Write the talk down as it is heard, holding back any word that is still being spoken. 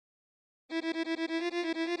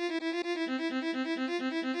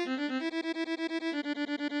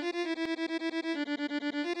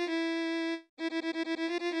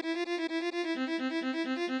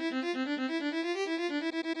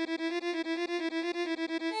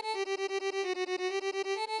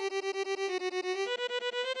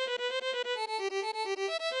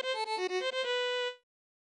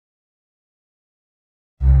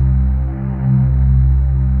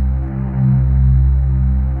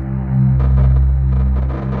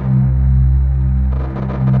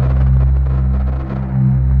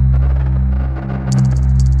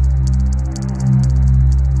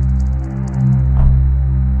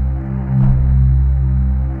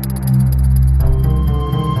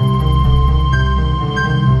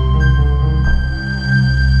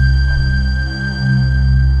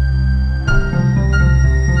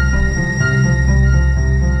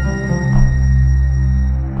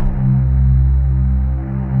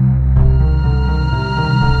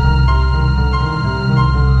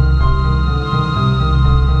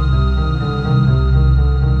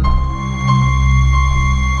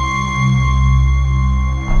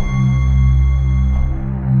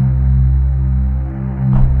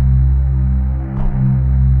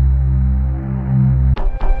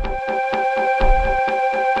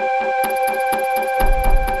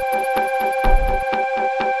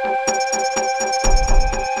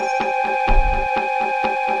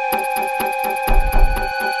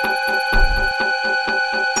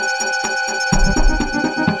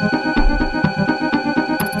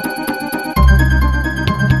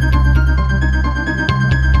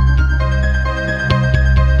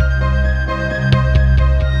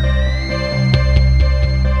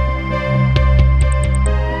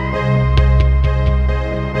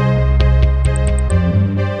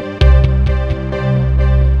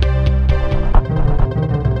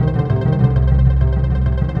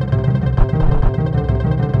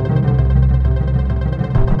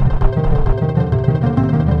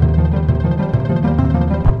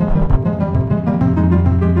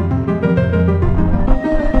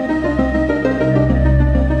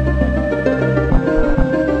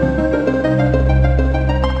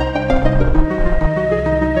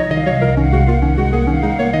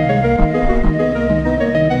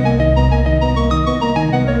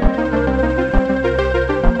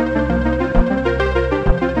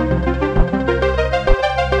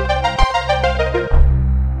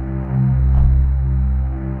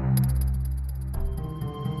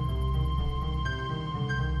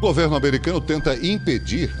governo americano tenta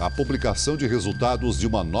impedir a publicação de resultados de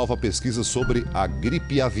uma nova pesquisa sobre a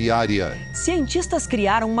gripe aviária. Cientistas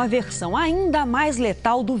criaram uma versão ainda mais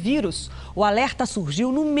letal do vírus. O alerta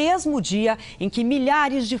surgiu no mesmo dia em que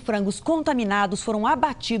milhares de frangos contaminados foram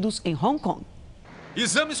abatidos em Hong Kong.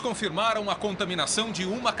 Exames confirmaram a contaminação de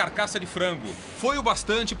uma carcaça de frango. Foi o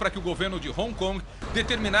bastante para que o governo de Hong Kong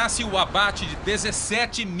determinasse o abate de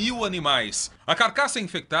 17 mil animais. A carcaça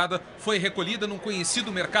infectada foi recolhida num conhecido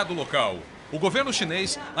mercado local. O governo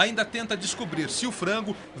chinês ainda tenta descobrir se o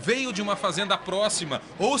frango veio de uma fazenda próxima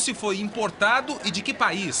ou se foi importado e de que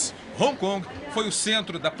país. Hong Kong foi o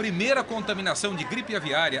centro da primeira contaminação de gripe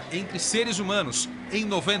aviária entre seres humanos, em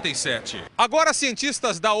 97. Agora,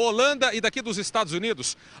 cientistas da Holanda e daqui dos Estados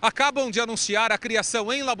Unidos acabam de anunciar a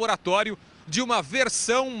criação em laboratório de uma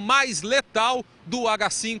versão mais letal do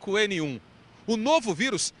H5N1. O novo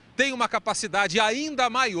vírus tem uma capacidade ainda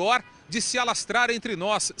maior de se alastrar entre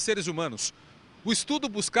nós, seres humanos. O estudo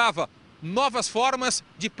buscava novas formas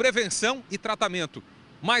de prevenção e tratamento,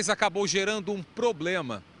 mas acabou gerando um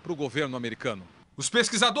problema para o governo americano. Os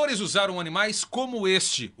pesquisadores usaram animais como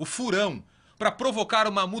este, o furão, para provocar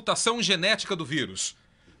uma mutação genética do vírus.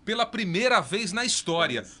 Pela primeira vez na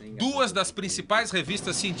história, duas das principais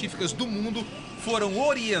revistas científicas do mundo foram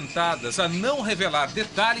orientadas a não revelar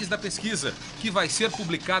detalhes da pesquisa, que vai ser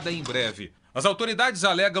publicada em breve. As autoridades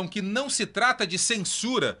alegam que não se trata de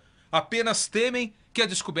censura, apenas temem que a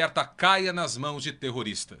descoberta caia nas mãos de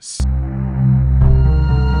terroristas.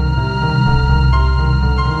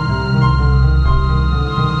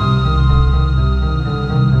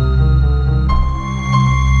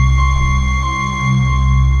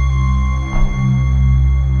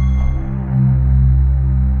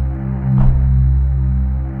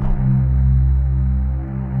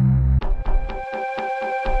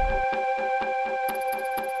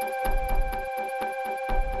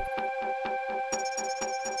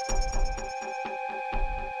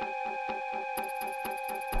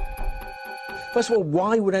 First of all,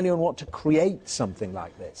 why would anyone want to create something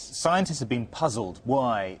like this? Scientists have been puzzled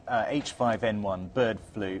why H5N1 bird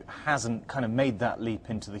flu hasn't kind of made that leap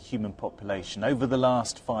into the human population. Over the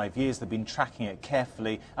last 5 years, they've been tracking it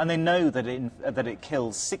carefully, and they know that it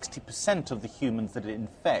kills 60% of the humans that it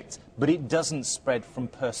infects, but it doesn't spread from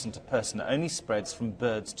person to person. It only spreads from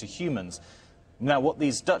birds to humans. Now, what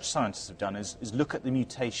these Dutch scientists have done is look at the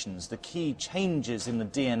mutations, the key changes in the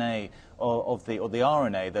DNA or the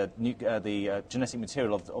RNA, the genetic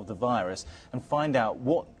material of the virus, and find out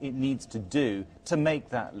what it needs to do to make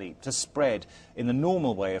that leap, to spread in the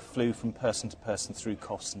normal way of flu from person to person through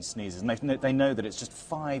coughs and sneezes. And they know that it's just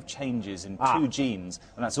 5 changes in 2 genes,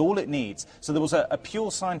 and that's all it needs. So there was a pure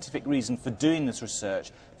scientific reason for doing this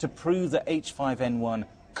research, to prove that H5N1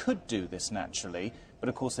 could do this naturally. But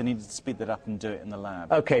of course they needed to speed that up and do it in the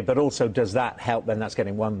lab. OK, but also does that help then? That's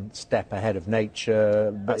getting one step ahead of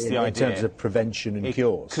nature. That's the idea. In terms of prevention and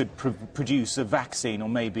cures. It could produce a vaccine or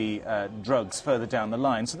maybe drugs further down the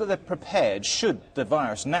line, so that they're prepared. Should the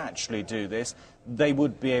virus naturally do this, they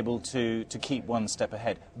would be able to keep one step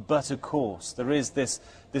ahead. But of course there is this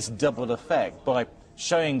double effect. By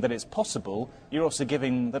showing that it's possible, you're also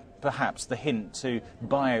giving perhaps the hint to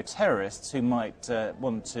bioterrorists who might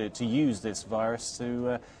want to use this virus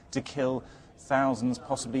to kill thousands,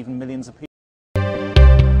 possibly even millions of people.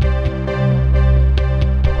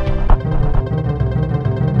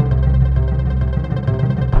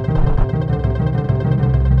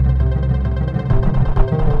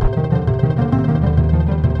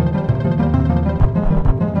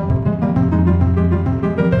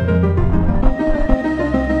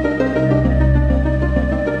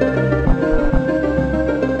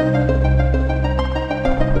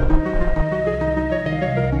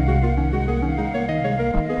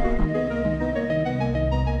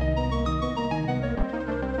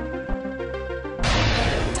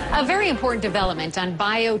 A very important development on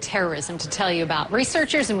bioterrorism to tell you about.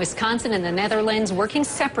 Researchers in Wisconsin and the Netherlands, working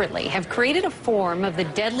separately, have created a form of the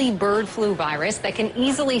deadly bird flu virus that can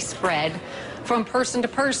easily spread from person to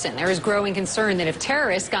person. There is growing concern that if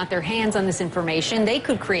terrorists got their hands on this information, they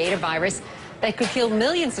could create a virus that could kill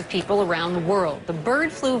millions of people around the world. The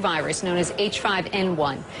bird flu virus, known as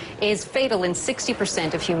H5N1, is fatal in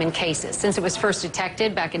 60% of human cases. Since it was first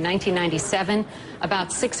detected back in 1997,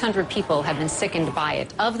 about 600 people have been sickened by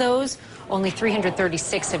it. Of those, only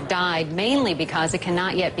 336 have died, mainly because it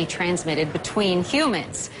cannot yet be transmitted between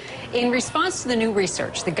humans. In response to the new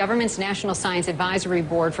research, the government's National Science Advisory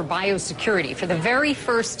Board for Biosecurity, for the very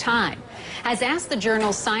first time, has asked the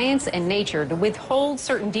journals Science and Nature to withhold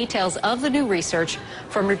certain details of the new research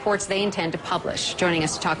from reports they intend to publish. Joining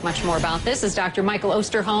us to talk much more about this is Dr. Michael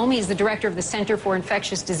Osterholm. He's the director of the Center for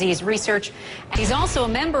Infectious Disease Research. He's also a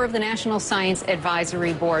member of the National Science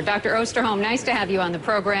Advisory Board. Dr. Osterholm, nice to have you on the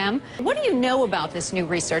program. What do you know about this new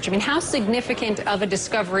research? I mean, how significant of a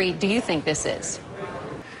discovery do you think this is?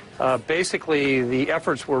 Basically, the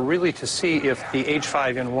efforts were really to see if the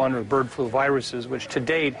H5N1 or bird flu viruses, which to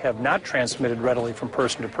date have not transmitted readily from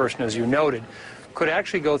person to person, as you noted, could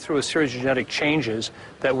actually go through a series of genetic changes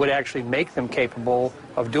that would actually make them capable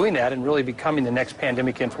of doing that and really becoming the next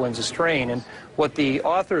pandemic influenza strain. And what the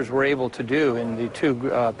authors were able to do in the two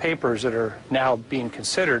papers that are now being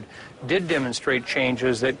considered did demonstrate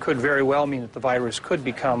changes that could very well mean that the virus could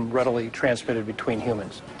become readily transmitted between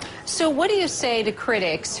humans. So what do you say to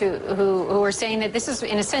critics who are saying that this is,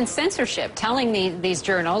 in a sense, censorship, telling these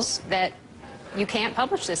journals that you can't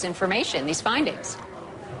publish this information, these findings?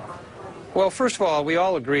 Well, first of all, we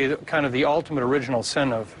all agree that kind of the ultimate original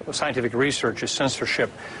sin of scientific research is censorship.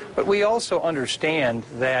 But we also understand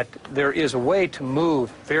that there is a way to move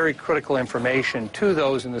very critical information to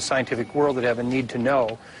those in the scientific world that have a need to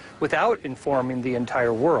know without informing the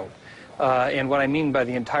entire world. And what I mean by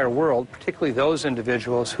the entire world, particularly those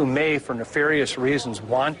individuals who may, for nefarious reasons,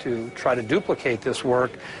 want to try to duplicate this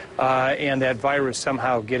work and that virus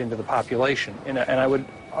somehow get into the population. And I would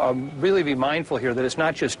really be mindful here that it's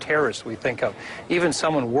not just terrorists we think of. Even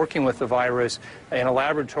someone working with the virus in a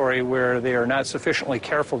laboratory where they are not sufficiently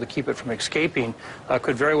careful to keep it from escaping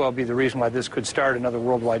could very well be the reason why this could start another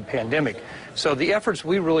worldwide pandemic. So the efforts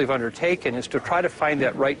we really have undertaken is to try to find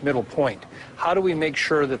that right middle point. How do we make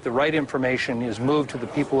sure that the right information is moved to the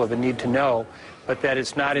people who have a need to know, but that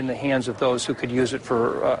it's not in the hands of those who could use it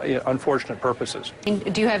for unfortunate purposes?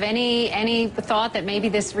 Do you have any thought that maybe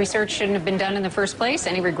this research shouldn't have been done in the first place?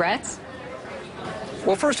 Any regrets?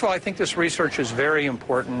 Well, first of all, I think this research is very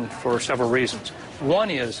important for several reasons.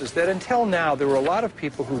 One is that until now, there were a lot of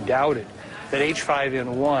people who doubted that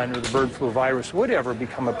H5N1 or the bird flu virus would ever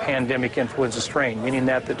become a pandemic influenza strain, meaning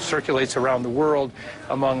that circulates around the world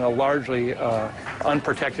among a largely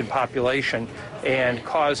unprotected population and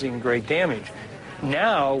causing great damage.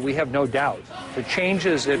 Now we have no doubt the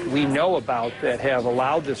changes that we know about that have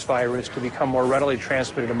allowed this virus to become more readily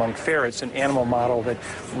transmitted among ferrets, an animal model that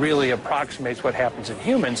really approximates what happens in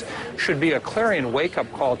humans, should be a clarion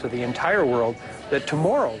wake-up call to the entire world that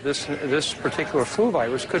tomorrow this particular flu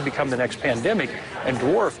virus could become the next pandemic and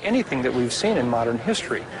dwarf anything that we've seen in modern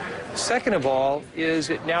history. Second of all is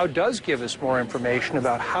it now does give us more information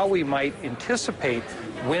about how we might anticipate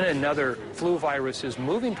when another flu virus is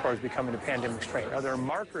moving towards becoming a pandemic strain. Are there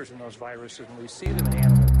markers in those viruses when we see them in animals?